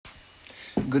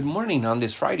Good morning on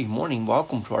this Friday morning.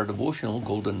 Welcome to our devotional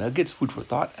Golden Nuggets, food for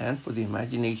thought and for the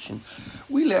imagination.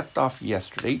 We left off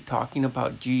yesterday talking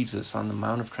about Jesus on the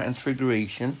Mount of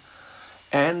Transfiguration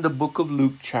and the book of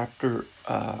Luke chapter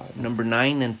number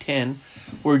 9 and 10,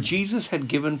 where Jesus had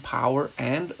given power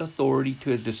and authority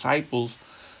to his disciples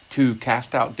to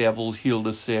cast out devils, heal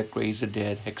the sick, raise the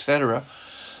dead, etc.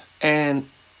 And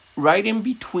right in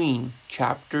between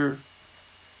chapter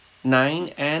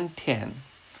 9 and 10,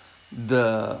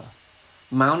 the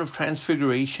Mount of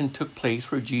Transfiguration took place,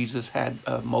 where Jesus had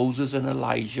Moses and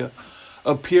Elijah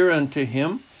appear unto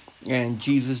him, and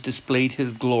Jesus displayed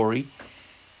his glory.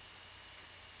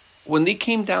 When they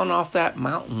came down off that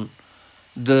mountain,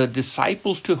 the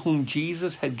disciples to whom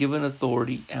Jesus had given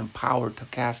authority and power to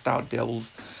cast out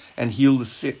devils and heal the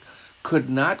sick could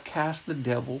not cast the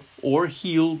devil or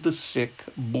heal the sick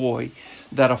boy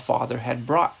that a father had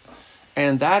brought.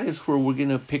 And that is where we're going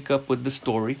to pick up with the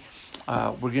story.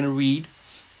 We're going to read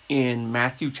in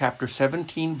Matthew chapter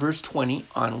 17, verse 20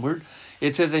 onward.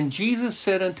 It says, "And Jesus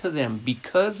said unto them,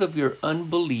 because of your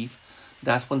unbelief,"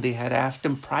 that's when they had asked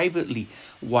him privately,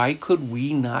 "Why could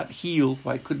we not heal?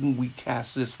 Why couldn't we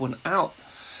cast this one out?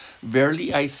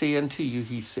 Verily I say unto you,"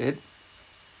 he said,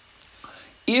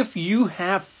 "if you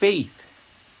have faith,"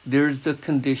 there's the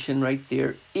condition right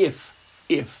there, if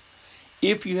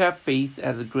you have faith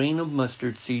as a grain of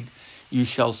mustard seed, you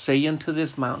shall say unto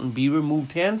this mountain, Be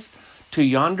removed hence to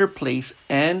yonder place,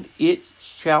 and it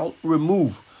shall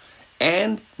remove,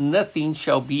 and nothing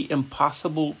shall be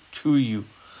impossible to you.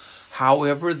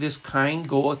 However, this kind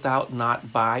goeth out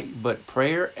not by but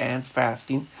prayer and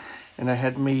fasting." And I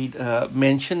had made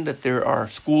mention that there are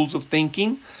schools of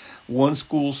thinking. One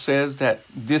school says that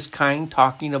this kind,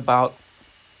 talking about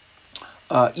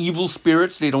evil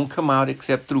spirits, they don't come out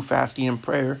except through fasting and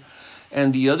prayer.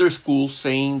 And the other school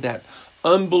saying that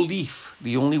unbelief,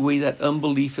 the only way that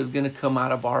unbelief is going to come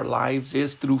out of our lives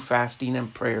is through fasting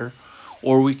and prayer,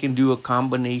 or we can do a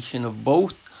combination of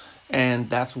both. And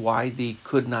that's why they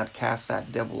could not cast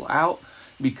that devil out,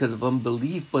 because of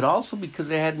unbelief, but also because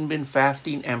they hadn't been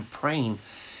fasting and praying.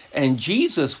 And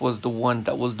Jesus was the one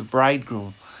that was the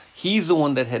bridegroom. He's the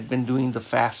one that had been doing the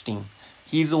fasting.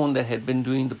 He's the one that had been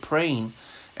doing the praying.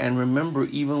 And remember,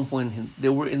 even when they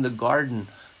were in the garden,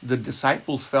 the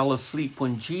disciples fell asleep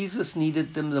when Jesus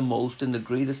needed them the most in the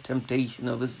greatest temptation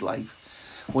of his life.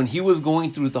 When he was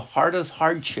going through the hardest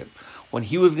hardship, when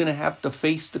he was going to have to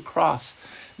face the cross,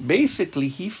 basically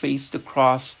he faced the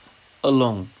cross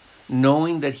alone,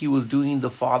 knowing that he was doing the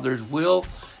Father's will,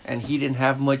 and he didn't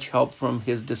have much help from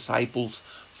his disciples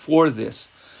for this.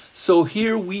 So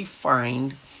here we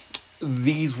find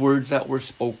these words that were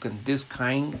spoken: this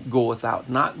kind goeth out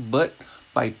not but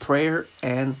by prayer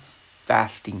and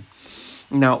fasting.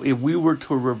 Now, if we were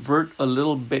to revert a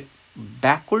little bit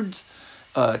backwards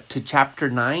to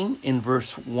chapter 9 in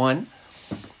verse 1,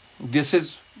 this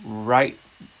is right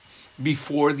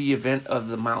before the event of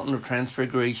the Mountain of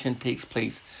Transfiguration takes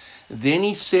place. "Then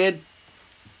he said,"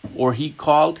 or he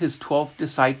called his 12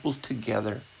 disciples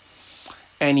together,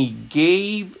 "and he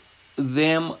gave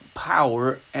them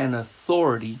power and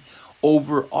authority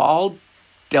over all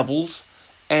devils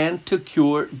and to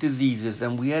cure diseases."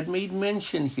 And we had made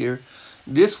mention here,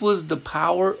 this was the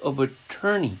power of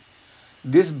attorney.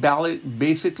 This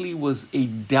basically was a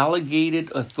delegated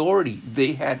authority.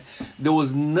 There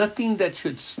was nothing that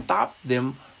should stop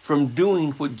them from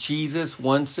doing what Jesus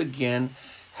once again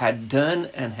had done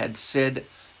and had said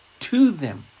to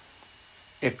them,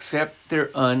 except their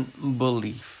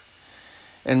unbelief.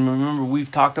 And remember,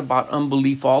 we've talked about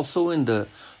unbelief also in the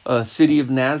city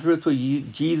of Nazareth, where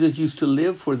Jesus used to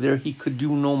live, for there he could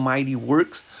do no mighty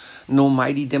works, no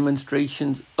mighty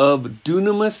demonstrations of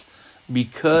dunamis,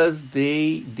 because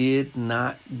they did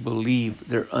not believe,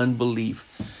 their unbelief.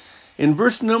 In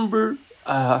verse number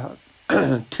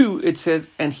 2, it says,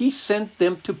 "And he sent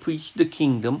them to preach the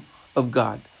kingdom of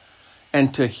God,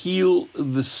 and to heal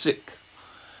the sick.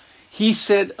 He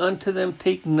said unto them,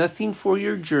 Take nothing for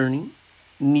your journey,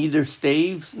 neither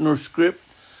staves nor scrip,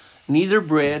 neither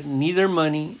bread, neither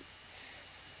money,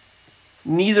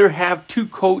 neither have 2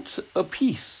 coats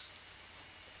apiece."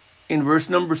 In verse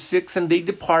number 6, "And they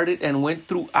departed and went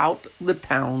throughout the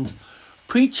towns,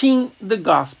 preaching the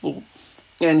gospel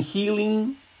and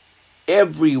healing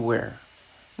everywhere."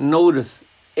 Notice,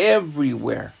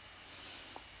 everywhere.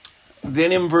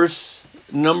 Then in verse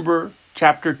number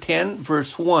chapter 10,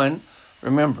 verse 1,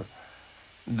 remember,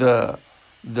 the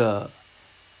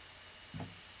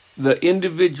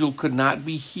individual could not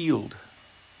be healed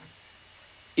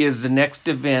is the next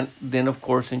event. Then, of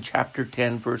course, in chapter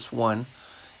 10, verse 1,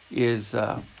 is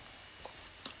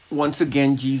once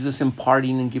again, Jesus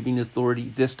imparting and giving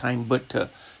authority this time, but to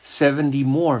 70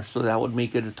 more. So that would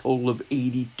make it a total of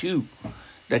 82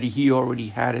 that he already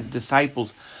had his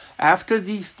disciples. After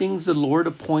these things, the Lord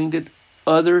appointed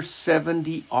other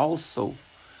 70 also,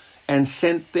 and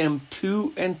sent them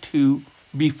 2 and 2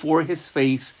 before his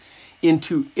face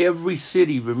into every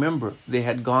city. Remember, they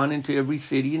had gone into every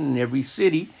city, and in every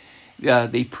city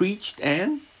they preached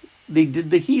and they did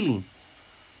the healing.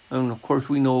 And of course,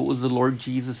 we know it was the Lord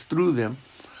Jesus through them.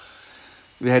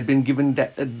 They had been given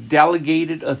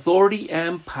delegated authority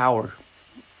and power.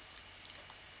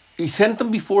 He sent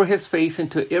them before his face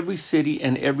into every city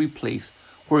and every place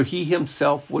where he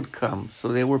himself would come. So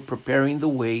they were preparing the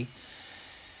way.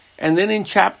 And then in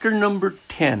chapter number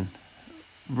 10,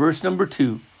 verse number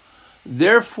 2,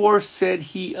 therefore said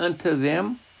he unto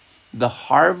them, the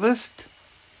harvest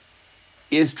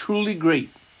is truly great,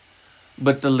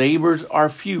 but the labors are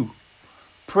few.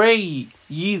 Pray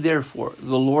ye therefore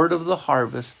the Lord of the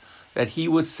harvest, that he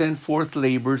would send forth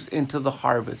laborers into the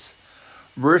harvest.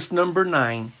 Verse number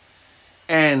 9,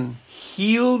 and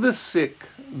heal the sick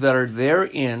that are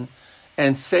therein,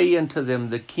 and say unto them,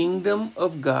 the kingdom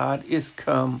of God is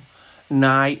come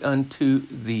nigh unto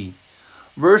thee.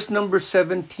 Verse number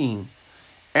 17,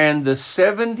 and the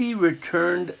 70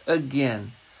 returned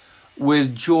again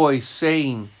with joy,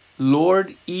 saying,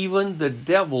 Lord, even the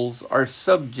devils are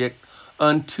subject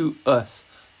unto us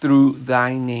through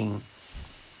thy name.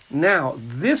 Now,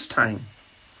 this time,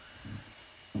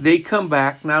 they come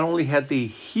back. Not only had they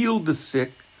healed the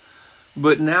sick,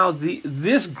 but now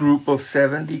this group of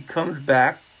 70 comes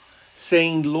back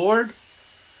saying, Lord,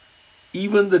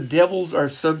 even the devils are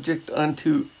subject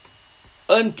unto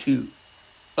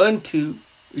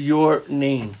your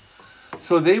name.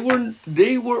 So they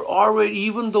were already,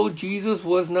 even though Jesus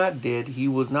was not dead, he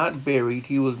was not buried,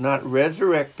 he was not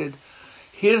resurrected,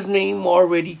 his name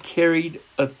already carried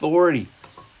authority.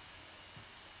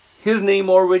 His name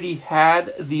already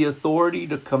had the authority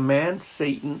to command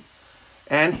Satan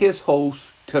and his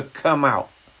hosts to come out.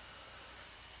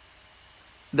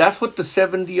 That's what the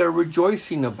 70 are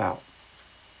rejoicing about.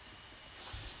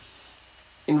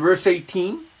 In verse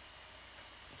 18,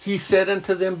 he said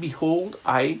unto them, behold,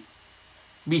 I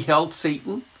beheld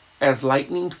Satan as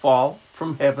lightning fall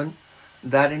from heaven.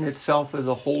 That in itself is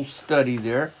a whole study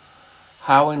there,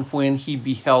 how and when he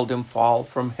beheld him fall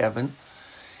from heaven.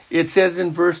 It says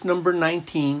in verse number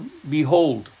 19,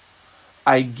 behold,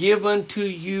 I give unto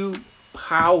you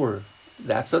power,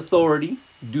 that's authority,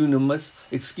 dunamis,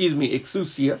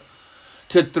 exousia,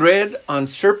 to tread on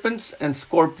serpents and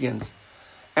scorpions,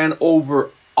 and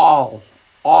over all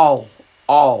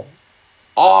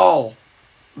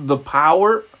the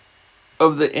power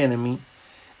of the enemy,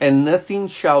 and nothing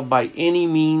shall by any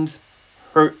means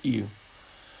hurt you.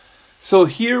 So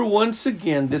here once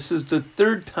again, this is the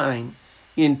third time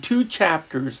in 2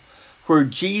 chapters where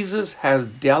Jesus has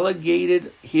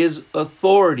delegated his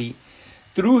authority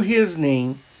through his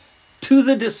name to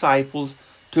the disciples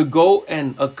to go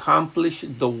and accomplish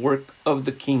the work of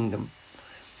the kingdom.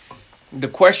 The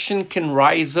question can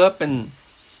rise up, and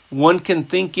one can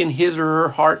think in his or her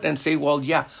heart and say, well,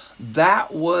 yeah,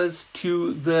 that was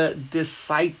to the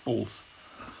disciples.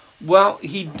 Well,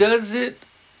 he does it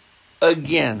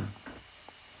again.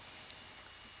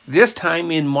 This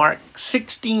time in Mark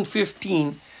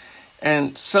 16:15,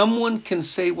 and someone can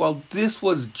say, well, this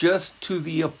was just to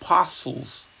the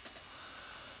apostles.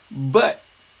 But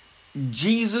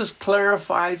Jesus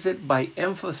clarifies it by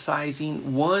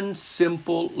emphasizing one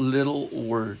simple little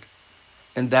word,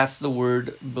 and that's the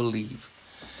word believe.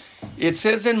 It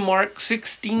says in Mark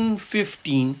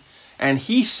 16:15, and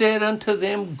he said unto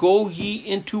them, go ye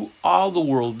into all the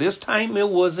world. This time it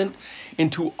wasn't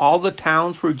into all the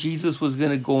towns where Jesus was going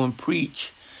to go and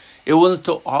preach. It wasn't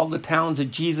to all the towns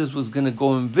that Jesus was going to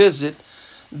go and visit.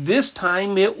 This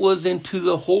time it was into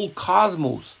the whole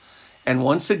cosmos. And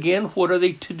once again, what are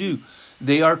they to do?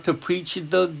 They are to preach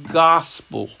the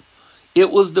gospel. It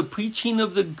was the preaching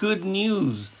of the good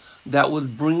news that was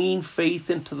bringing faith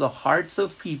into the hearts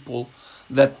of people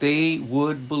that they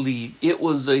would believe. It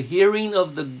was the hearing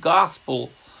of the gospel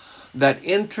that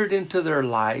entered into their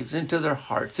lives, into their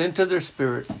hearts, into their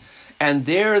spirits. And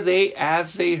there they,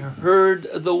 as they heard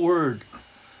the word,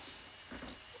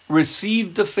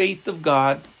 received the faith of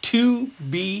God to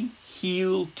be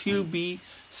healed, to be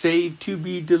saved, to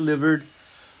be delivered,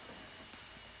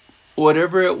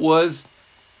 whatever it was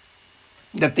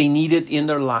that they needed in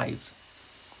their lives.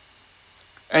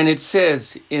 And it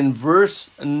says in verse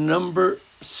number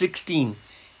 16,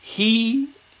 he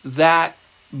that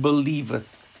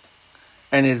believeth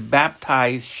and is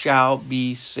baptized shall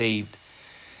be saved.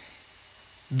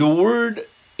 The word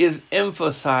is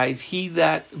emphasized, he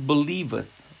that believeth.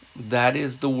 That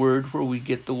is the word where we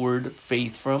get the word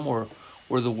faith from, or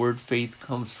where the word faith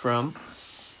comes from.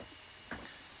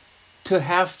 To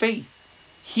have faith.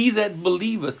 He that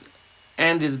believeth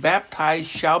and is baptized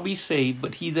shall be saved,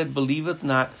 but he that believeth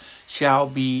not shall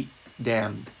be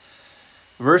damned.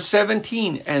 Verse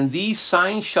 17, and these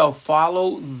signs shall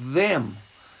follow them.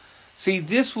 See,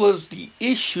 this was the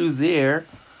issue there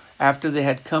after they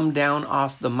had come down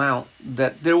off the mount,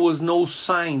 that there was no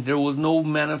sign, there was no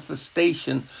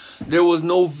manifestation, there was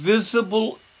no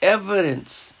visible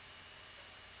evidence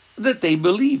that they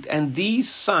believed. And these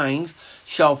signs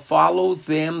shall follow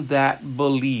them that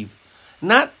believe.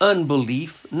 Not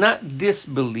unbelief, not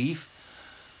disbelief,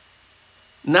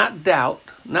 not doubt,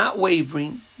 not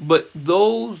wavering, but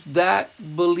those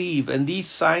that believe. And these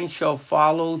signs shall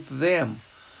follow them.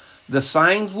 The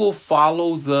signs will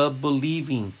follow the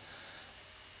believing.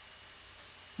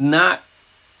 Not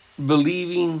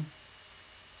believing.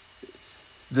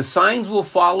 The signs will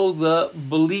follow the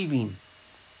believing.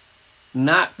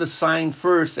 Not the sign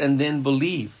first and then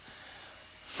believe.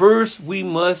 First we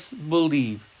must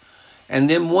believe. And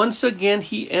then once again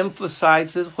he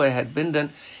emphasizes what had been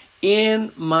done.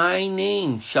 In my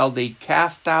name shall they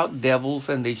cast out devils,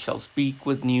 and they shall speak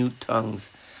with new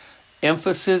tongues.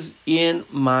 Emphasis, in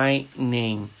my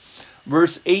name.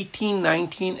 Verse 18,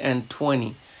 19, and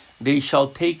 20. They shall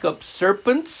take up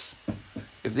serpents.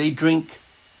 If they drink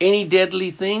any deadly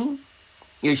thing,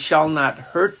 it shall not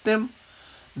hurt them.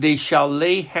 They shall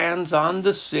lay hands on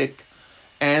the sick,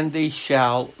 and they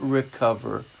shall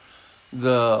recover.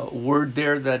 The word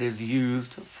there that is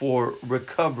used for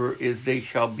recover is they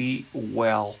shall be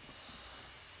well.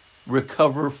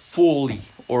 Recover fully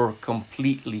or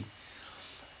completely.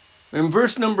 In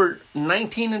verse number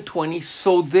 19 and 20,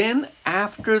 so then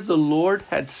after the Lord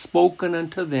had spoken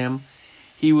unto them,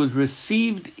 he was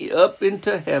received up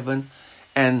into heaven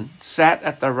and sat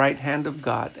at the right hand of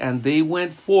God. And they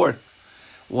went forth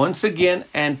once again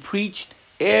and preached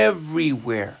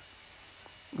everywhere,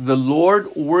 the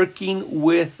Lord working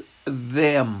with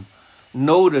them.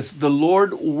 Notice, the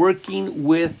Lord working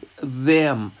with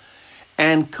them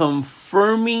and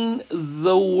confirming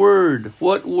the word.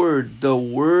 What word? The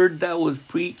word that was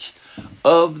preached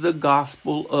of the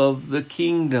gospel of the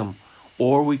kingdom.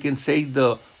 Or we can say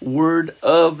the word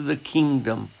of the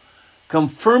kingdom.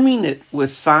 Confirming it with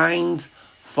signs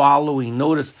following.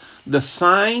 Notice, the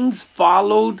signs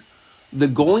followed the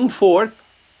going forth.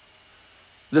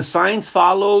 The signs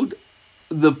followed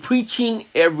the preaching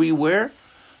everywhere.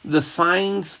 The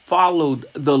signs followed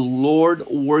the Lord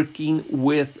working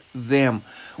with them.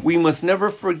 We must never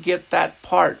forget that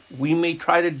part. We may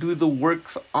try to do the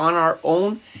works on our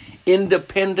own,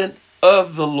 independent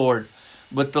of the Lord,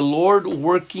 but the Lord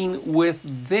working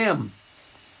with them.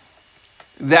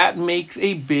 That makes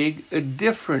a big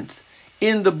difference.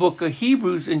 In the book of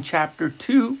Hebrews, in chapter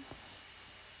 2,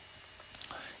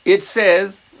 it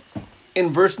says, in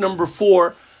verse number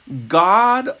 4,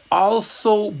 God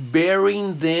also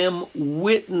bearing them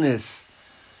witness.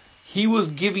 He was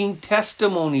giving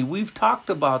testimony. We've talked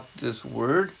about this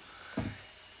word.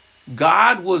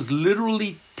 God was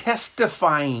literally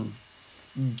testifying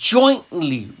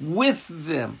jointly with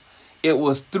them. It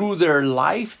was through their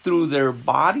life, through their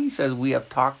bodies, as we have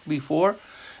talked before.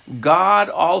 God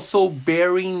also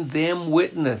bearing them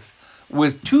witness.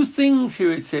 With two things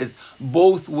here it says,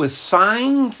 both with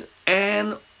signs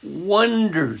and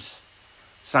wonders.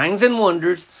 Signs and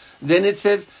wonders. Then it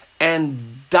says,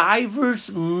 and divers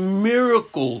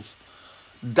miracles.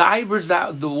 Divers,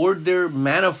 that the word there,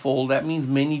 manifold, that means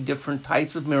many different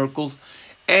types of miracles.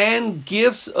 And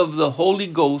gifts of the Holy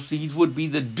Ghost. These would be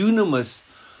the dunamis,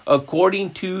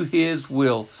 according to his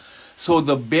will. So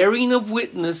the bearing of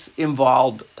witness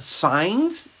involved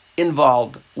signs,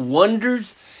 involved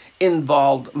wonders,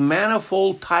 involved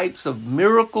manifold types of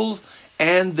miracles,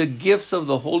 and the gifts of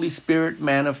the Holy Spirit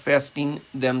manifesting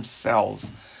themselves.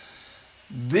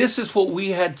 This is what we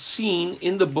had seen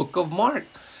in the book of Mark.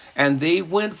 And they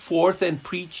went forth and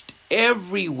preached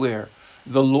everywhere,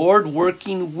 the Lord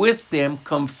working with them,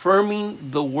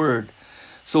 confirming the word.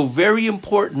 So very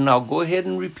important. I'll go ahead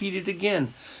and repeat it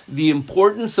again. The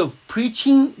importance of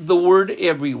preaching the word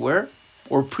everywhere,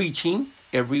 or preaching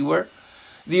everywhere.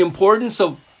 The importance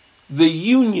of the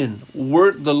union,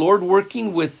 the Lord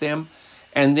working with them,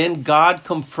 and then God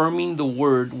confirming the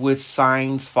word with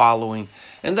signs following.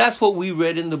 And that's what we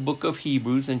read in the book of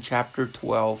Hebrews in chapter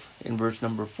 12, in verse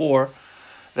number 4,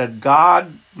 that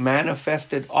God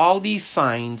manifested all these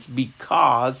signs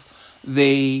because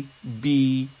they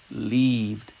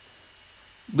believed.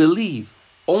 Believe.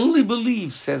 Only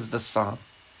believe, says the song.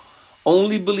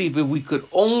 only believe, if we could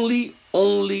only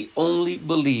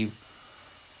believe,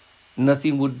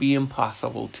 nothing would be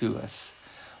impossible to us.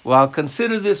 Well,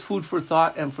 consider this food for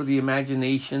thought and for the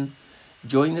imagination.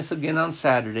 Join us again on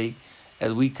Saturday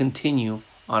as we continue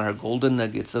on our golden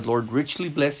nuggets. The Lord richly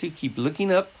bless you. Keep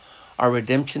looking up. Our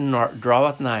redemption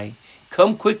draweth nigh.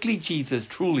 Come quickly, Jesus,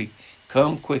 truly.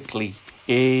 Come quickly.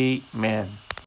 Amen.